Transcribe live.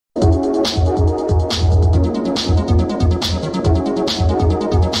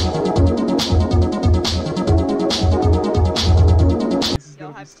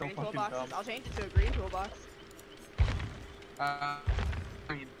type so green fucking toolboxes. dumb. I'll change it to a green toolbox. I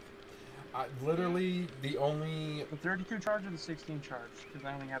mean, Literally the only. the 32 charge or the 16 charge? Because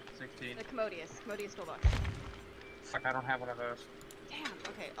I only have the 16. The Commodious toolbox. Fuck, I don't have one of those. Damn.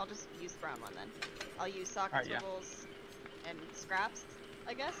 Okay, I'll just use the brown one then. I'll use socket Alright, yeah. swivels and scraps,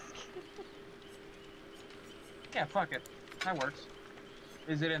 I guess. Yeah, fuck it. That works.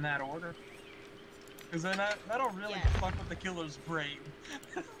 Is it in that order? Because then that'll really Yes. fuck with the killer's brain.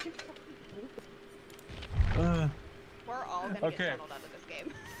 We're all gonna Okay. get tunneled out of this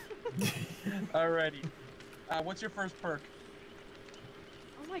game. Alrighty. What's your first perk?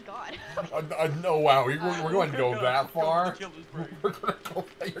 Oh my god. No, wow, we're going to go that Go far. with the killer's brain. We're gonna go.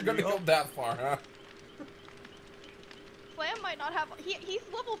 You're going to go that far, huh? Flam might not have. He's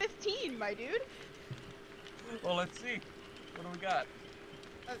level 15, my dude. Well, let's see. What do we got?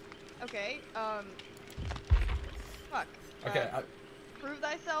 Okay. Fuck. Okay. Prove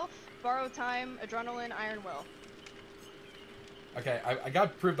thyself. Borrow time. Adrenaline. Iron will. Okay, I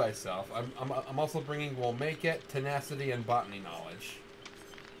got to prove thyself. I'm also bringing will make it, tenacity, and botany knowledge.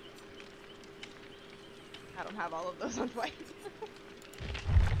 I don't have all of those on Dwight.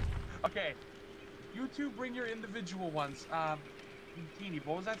 Okay. You two bring your individual ones. Teeny,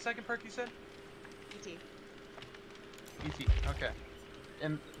 what was that second perk you said? ET. BT. Okay.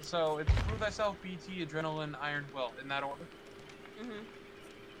 And so it's prove thyself, BT, adrenaline, iron will, in that order. Mhm.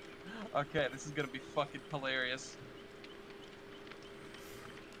 Okay, this is gonna be fucking hilarious.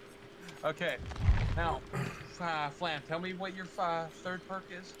 Okay, now, Flam, tell me what your third perk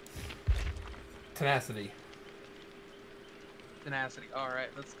is. Tenacity. Tenacity. All right,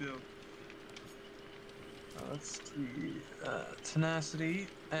 let's go. Let's see. Tenacity,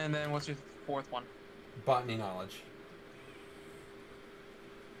 and then what's your fourth one? Botany knowledge.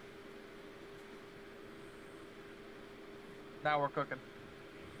 Now we're cooking.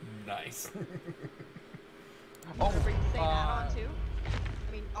 Nice. Oh, bring that on too.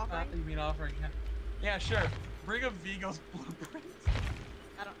 I mean, offering. You mean offering? Yeah. Yeah, sure. Bring up Vigo's blueprint.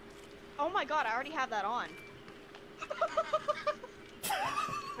 I don't. Oh my god, I already have that on.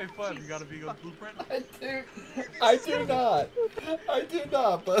 Hey, Flam, you Jesus got a Vigo's fuck. blueprint? I do not. I do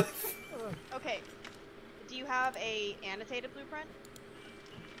not, but. Okay. Do you have a annotated blueprint?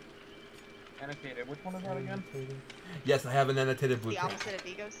 Annotated. Which one is that again? Yes, I have an annotated The blueprint. opposite of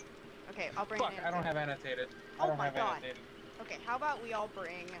Vigo's? Okay, I'll bring Fuck, an I don't have annotated. annotated. I Oh don't my have God. annotated. Okay, how about we all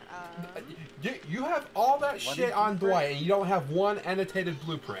bring, You have all that What shit is on blueprint? Dwight, and you don't have one annotated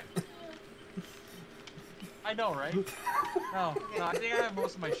blueprint. I know, right? No, I think I have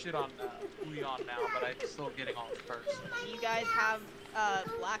most of my shit on Leon now, but I'm still getting all the perks. do you guys have,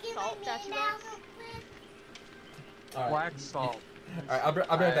 black salt statuettes? All right. Black salt. All right,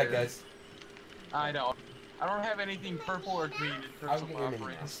 I'll be right back, guys. I know. I don't have anything purple or green in I'll terms get of your mini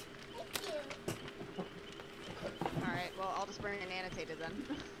offerings. Alright, well, I'll just bring an annotated then.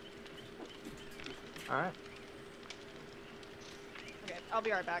 Alright. Okay, I'll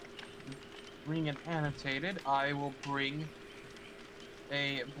be right back. Bring an annotated. I will bring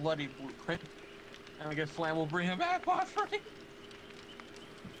a bloody blueprint. And I guess Flam will bring a map offering.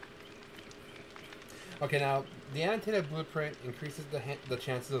 Okay, now the annotated blueprint increases the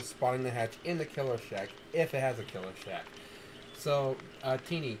chances of spotting the hatch in the killer shack if it has a killer shack. So,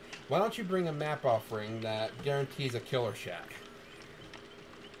 Teeny, why don't you bring a map offering that guarantees a killer shack?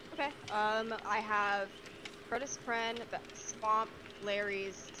 Okay, I have Curtis Kren, Swamp,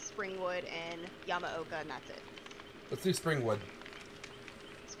 Larry's, Springwood, and Yamaoka, and that's it. Let's do Springwood.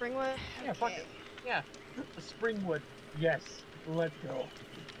 Springwood? Yeah, fuck it. Yeah. Springwood. Yes. Let's go.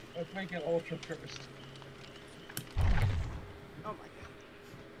 Let's make it ultra first. Oh my god.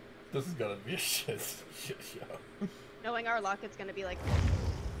 This is gonna be a shit show. Knowing our luck, it's gonna be like,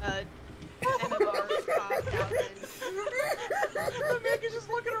 MMR 5,000. The man is just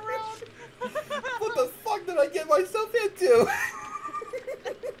looking around. What the fuck did I get myself into?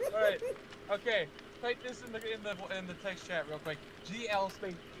 Alright. Okay. Type this in the text chat real quick. GL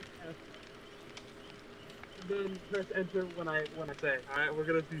space. Then press enter when I say. Alright, we're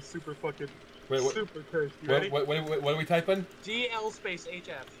gonna be super fucking super cursed. You ready? What are we typing? GL space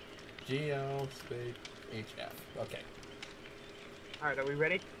HF. GL space HF. Okay. Alright, are we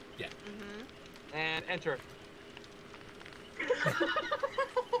ready? Yeah. Mm-hmm. And enter.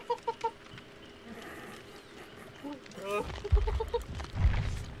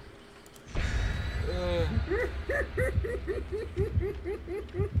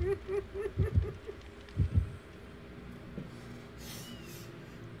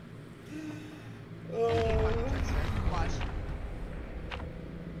 Watch.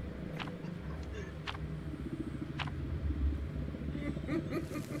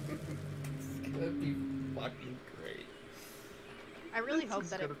 really hope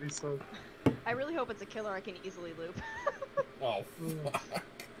This is that gonna be so... I really hope it's a killer I can easily loop. Oh, fuck.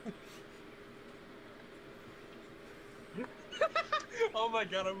 Oh my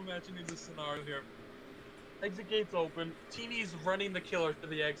god, I'm imagining this scenario here. Exit gates open, Teeny's running the killer to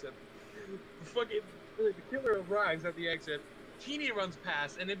the exit. The killer arrives at the exit, Teeny runs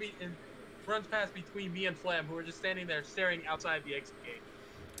past, and runs past between me and Flam, who are just standing there staring outside the exit gate.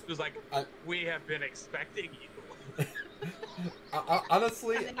 It was like, we have been expecting you.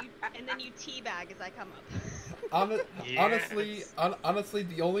 Honestly... And then you teabag as I come up. Yes. Honestly,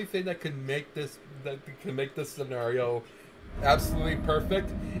 the only thing that can make this scenario absolutely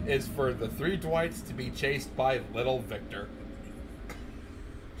perfect is for the 3 Dwights to be chased by little Victor.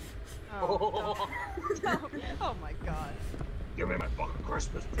 Oh, no. Oh my god. Give me my fucking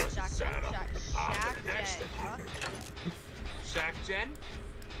Christmas present, Santa. Shack Jen?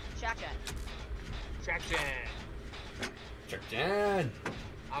 Shack Jen. Shack Jen. Check Jan.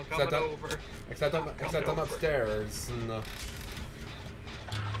 I'm coming over. Except I'm upstairs. And,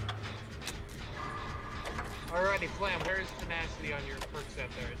 Alrighty, Flam, where is tenacity on your perk set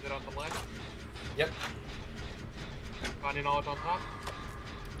there? Is it on the left? Yep. Finding knowledge on top?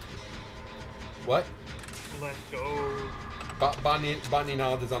 What? Let's go. Botany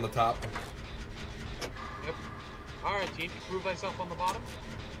knowledge is on the top. Yep. Alright, team, prove thyself on the bottom.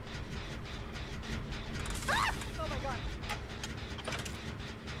 Ah! Oh my god.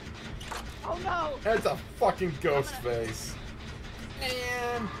 Oh no! It's a fucking ghost face.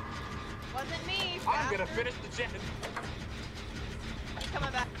 Man. Wasn't me. I'm gonna finish the gen. He's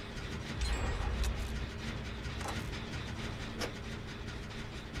coming back.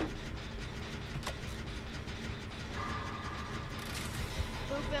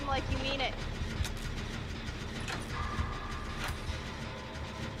 Loop him like you mean it.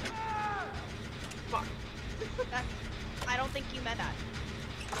 Fuck. I don't think you meant that.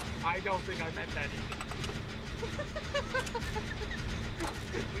 I don't think I meant that either.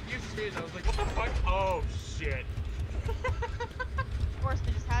 When you screamed, I was like, what the fuck? Oh, shit. Of course,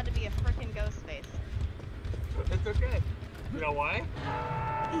 there just had to be a frickin' ghost face. It's okay. You know why?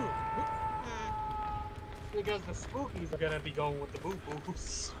 Because the spookies are gonna be going with the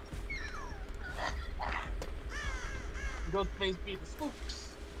boo-boos. Ghost face beat the spooks.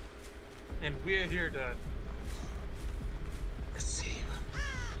 And we're here to receive.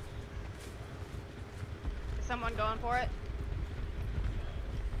 Is someone going for it?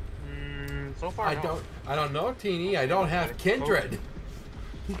 So far, I don't know, Teeny. I don't have kindred.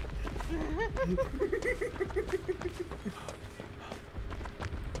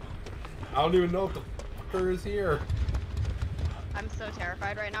 I don't even know if the fucker is here. I'm so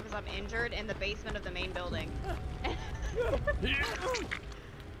terrified right now because I'm injured in the basement of the main building.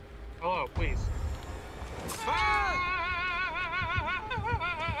 Hello, please.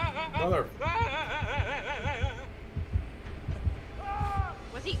 Mother.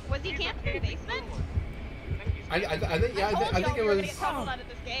 Was he camping in the basement? I think it was. Out of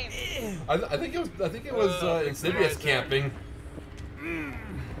this game. I think it was Insidious camping.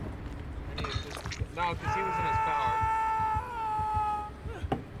 No, because he was in his power.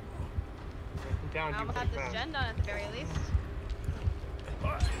 I'm gonna have this gen done at the very least.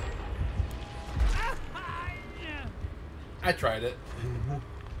 I tried it.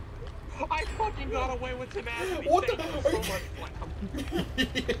 I fucking got away with tenacity. What the? Thank you so much, Flam.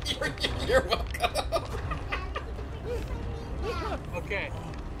 You're welcome. Okay.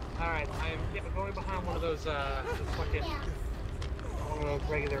 Alright, I'm going behind one of those, fucking... one of those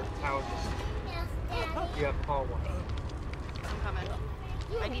regular houses. You have to call one. I'm coming.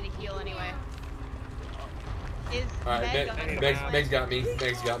 I need a heal anyway. Is Alright, Meg's got me.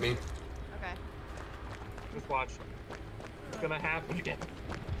 Meg's got me. Okay. Just watch. It's gonna happen again.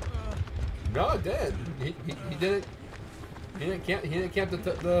 No, it did. He didn't. He didn't camp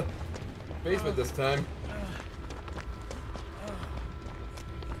the basement this time.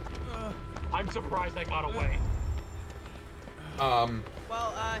 I'm surprised I got away.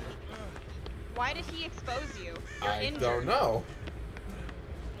 Well, why did he expose you? You're injured. I don't know.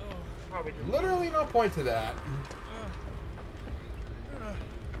 Probably just... Literally no point to that.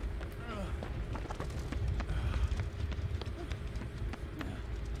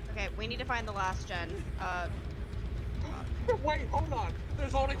 Okay, we need to find the last gen. Wait, hold on.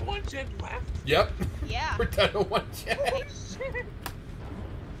 There's only one gen left? Yep. Yeah. We're down to one gen. Holy shit.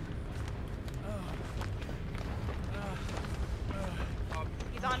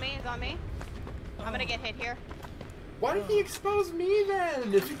 He's on me, he's on me. I'm gonna get hit here. Why did he expose me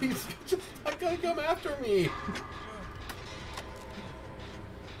then? If he's just not gonna come after me.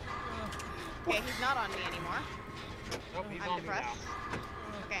 Okay, he's not on me anymore. Nope, he's I'm on me now. depressed.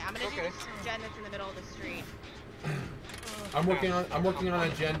 Okay, I'm gonna do this gen that's in the middle of the street. I'm working on a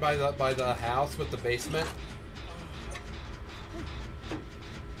gen by the house with the basement.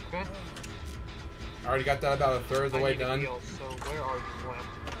 Okay. I already got that about a third of the way done. Heal, so where are you, Flam?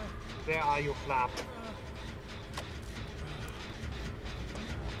 Where are you, Flam?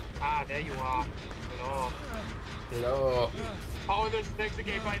 Ah, there you are. Hello. Hello. Oh, there's an exit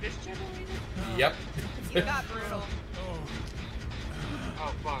gate by this generator? Yep. You got brutal.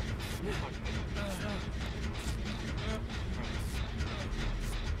 Oh, fuck.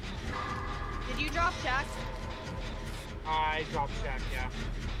 Did you drop Shack? I dropped Shack, yeah.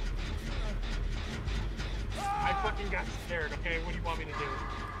 I fucking got scared, okay? What do you want me to do?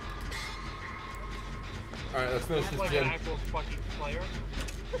 Alright, let's finish I'm this like gen. an actual fucking player.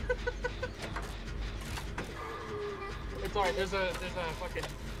 It's alright, there's a fucking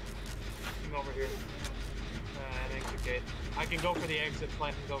thing over here. An exit gate. I can go for the exit,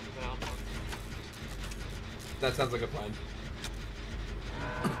 Flan can go for the outbound. That sounds like a plan.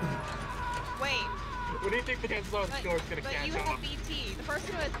 Wait. What do you think the chances are the killer's gonna But catch you on? have BT. The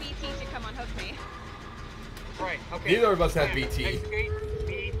person who has BT should come unhook me. Right, okay. Neither of us have Flan, BT. Exit gate,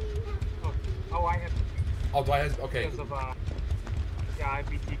 B. Oh, I have Oh, do I have... Okay. because of, yeah, I have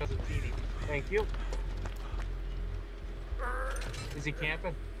BT because of Teeny. Thank you. Is he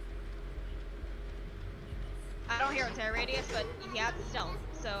camping? I don't hear a terror radius, but he has stealth,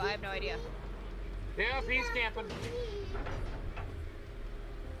 so I have no idea. Yeah, he's camping.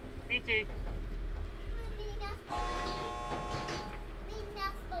 BT.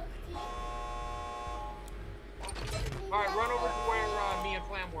 Alright, run over to where me and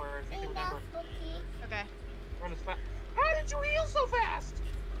Flam were, if you can remember. Okay. Run as fast. How did you heal so fast?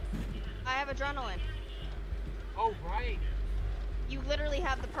 I have adrenaline. Oh, right. You literally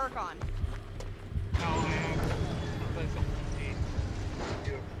have the perk on. No, I have. Play some BT.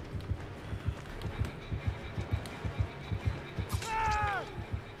 Dude.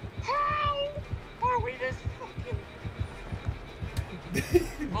 How are we this fucking...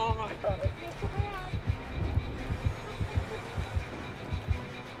 Oh my god, I feel so bad.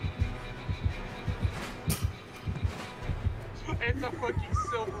 It's a fucking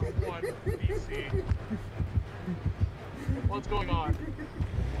silver one, DC. What's going on?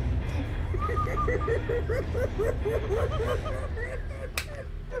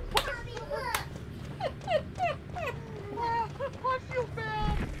 I feel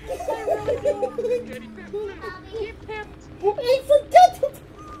bad. I really do. Getting pimped too. Get pimped. I forgot to...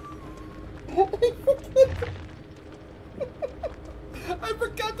 I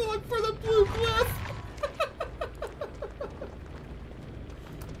forgot to look for the blue cliff.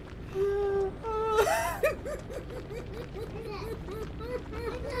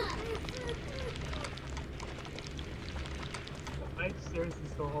 I seriously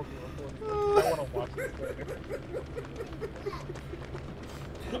still hope you record. I want to watch this later.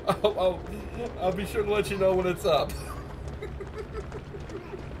 I'll be sure to let you know when it's up.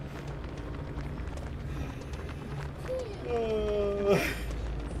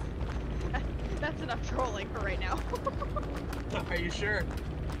 That's enough trolling for right now. Are you sure?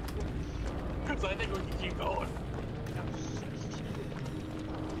 Because I think we can keep going.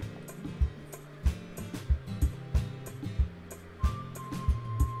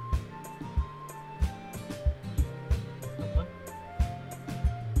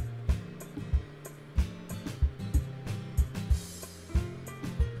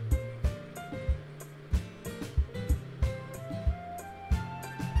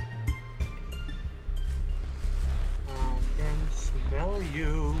 Smell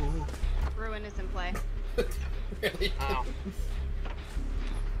you. Ruin is in play. Really? Ow.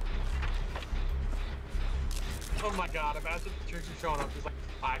 Oh my god, imagine the church is showing up. He's like,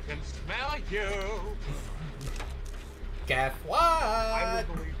 I can smell you. Guess what? I would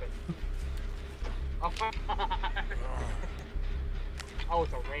believe it. Oh,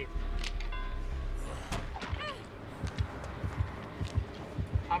 it's a rape.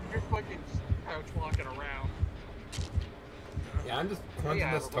 I'm just fucking couch walking around. Yeah, I'm just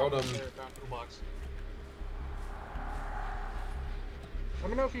cleansing this totem. Let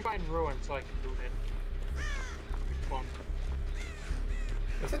me know if you find ruin so I can boot it. It's fun.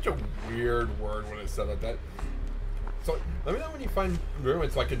 It's such a weird word when it's said like that. So, let me know when you find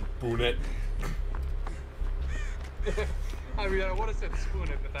ruin so I can boon it. I mean, I would have said spoon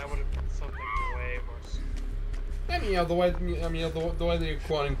it, but that would have been something way worse. And you know, the way the way that you're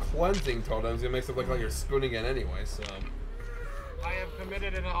quoting cleansing totems, it makes it look like you're spooning it anyway, so. I have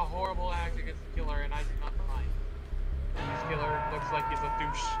committed a horrible act against the killer, and I do not mind. This killer looks like he's a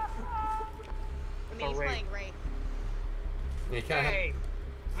douche. I mean, he's playing Wraith. You can't Hey,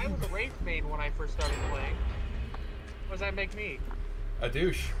 I was a Wraith main when I first started playing. What does that make me? a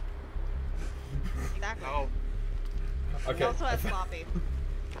douche. Exactly. Oh. He Okay. also has sloppy.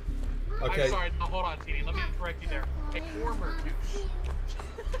 Okay. I'm sorry. No, hold on, Teeny. Let me correct you there. A former douche.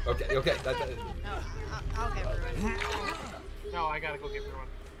 Okay. Okay. That, No, I'll get ruined. No, I gotta go get Ruin.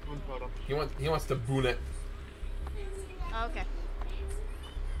 Ruin Totem. he wants to boon it. Okay.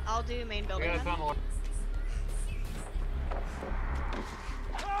 I'll do main We building got a then. tunnel.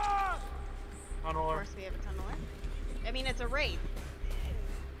 Of Tunneler. course we have a tunneler. I mean, it's a wraith.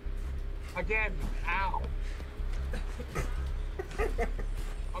 Again. Ow.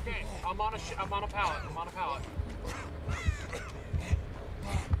 Okay, I'm on a pallet. I'm on a pallet.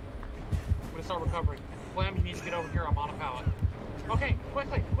 I'm gonna start recovering. Flam, you need to get over here. I'm on a pallet. Okay,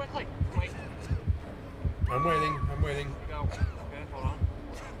 quickly. Wait. I'm waiting. Here we go. Okay, hold on.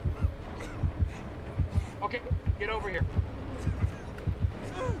 Okay, get over here.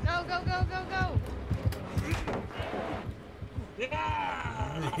 Go, go, go, go, go!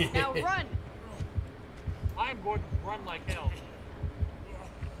 Yeah! Now run! I'm going to run like hell.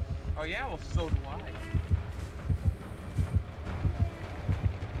 Oh yeah, well so do I.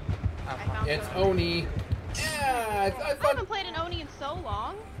 I found It's someone. Oni. Yeah, I I thought. haven't played an Oni in so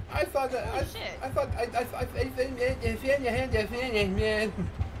long. I thought that. Holy shit. I thought. Man.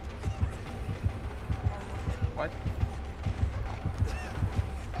 What?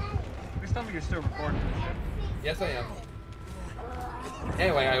 Please tell me you're still recording this shit. Yes, I am.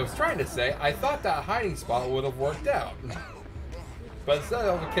 Anyway, I was trying to say I thought that hiding spot would have worked out, but instead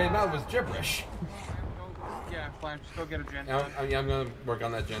of it came out was gibberish. Yeah, Flam, just go get a gen. I'm gonna work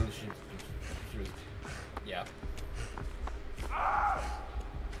on that gen. She was. Yeah.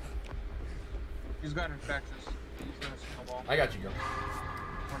 He's got infectious. He's gonna snowball. I got you, girl.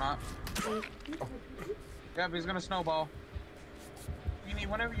 Or not. Yeah, but he's gonna snowball. You need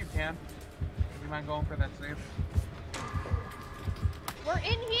whenever you can. You mind going for that save? We're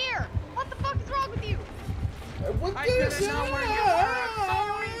in here! What the fuck is wrong with you? What I didn't know where you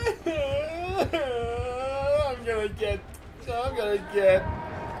were. I'm gonna get.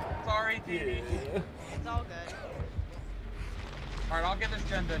 Sorry, TV. It's all good. Alright, I'll get this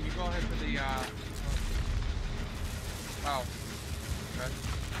gen done. You go ahead for the, Oh. Okay.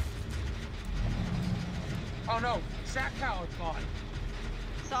 Oh no! Sack pallet's gone!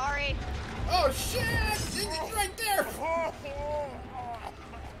 Sorry. Oh shit! It's right there.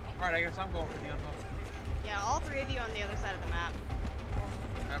 Alright, I guess I'm going for the unhook. Yeah, all three of you on the other side of the map.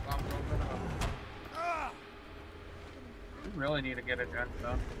 Yep, I'm going for the hook. We really need to get a gen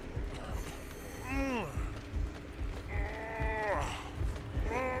done.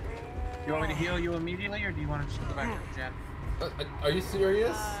 Do you want me to heal you immediately, or do you want to just go back to the gen? Are you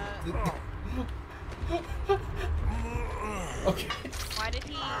serious? Okay. Why did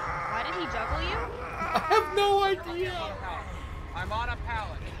he juggle you? I have no idea. I'm on a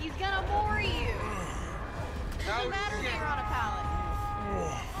pallet. He's gonna bore you. No Doesn't matter that shit. you're on a pallet.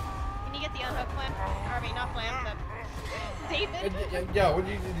 Can you get the unhook Flam? Or, I mean, not Flam, but David? Yeah, what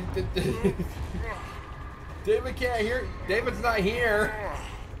do you... David can't hear... David's not here.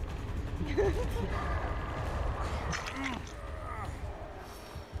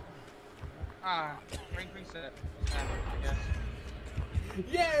 Rank reset. I guess.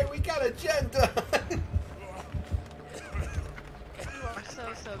 Yay, we got a gen done. You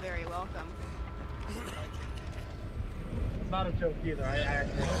are so very welcome. It's not a joke either. I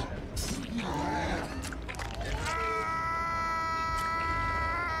actually.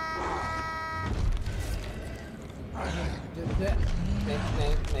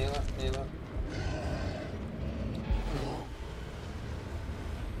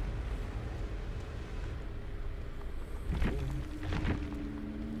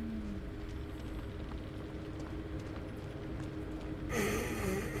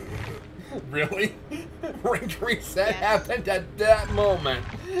 Really? Rank reset Yes. happened at that moment.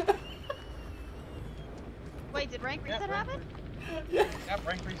 Wait, did rank reset happen? Yeah. Yep,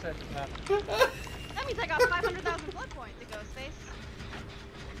 rank reset just happened. That means I got 500,000 blood points at Ghostface.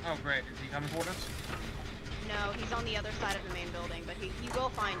 Oh great, is he coming toward us? No, he's on the other side of the main building, but he will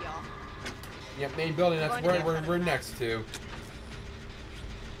find y'all. Yeah, main building, that's Going to where the we're other side. next to.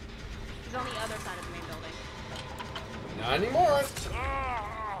 He's on the other side of the main building. Not anymore.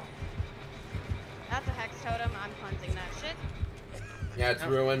 That's a hex totem. I'm cleansing that shit. Yeah, it's Yep.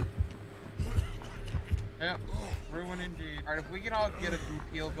 ruined. Yep, ruin indeed. Alright, if we can all get a group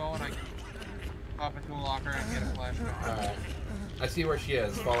heal going, I can pop into a locker and get a flashback. Alright. I see where she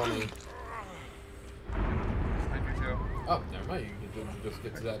is. Follow me. I do too. Oh, never mind. You can just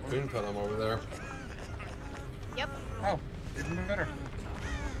get to that boon totem over there. Yep. Oh, Even better.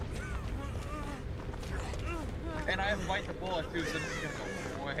 And I have bite the bullet too, so this is gonna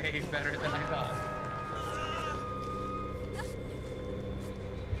go way better than I thought.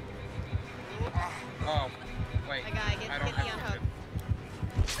 Oh, wait. My guy, I don't get the have unhook. to.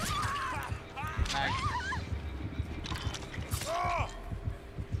 Nice.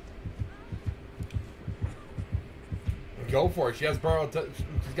 Go for it. She has borrowed.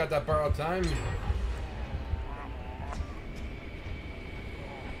 She's got that borrowed time.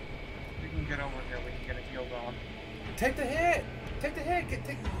 We can get over here. We can get a heal on. Take the hit. Take the hit.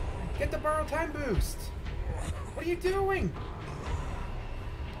 Get the borrowed time boost. What are you doing?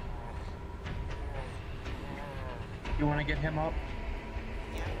 You want to get him up?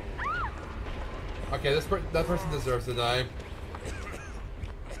 Okay, that person deserves to die.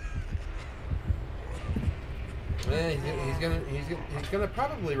 He's gonna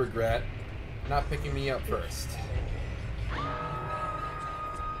probably regret not picking me up first.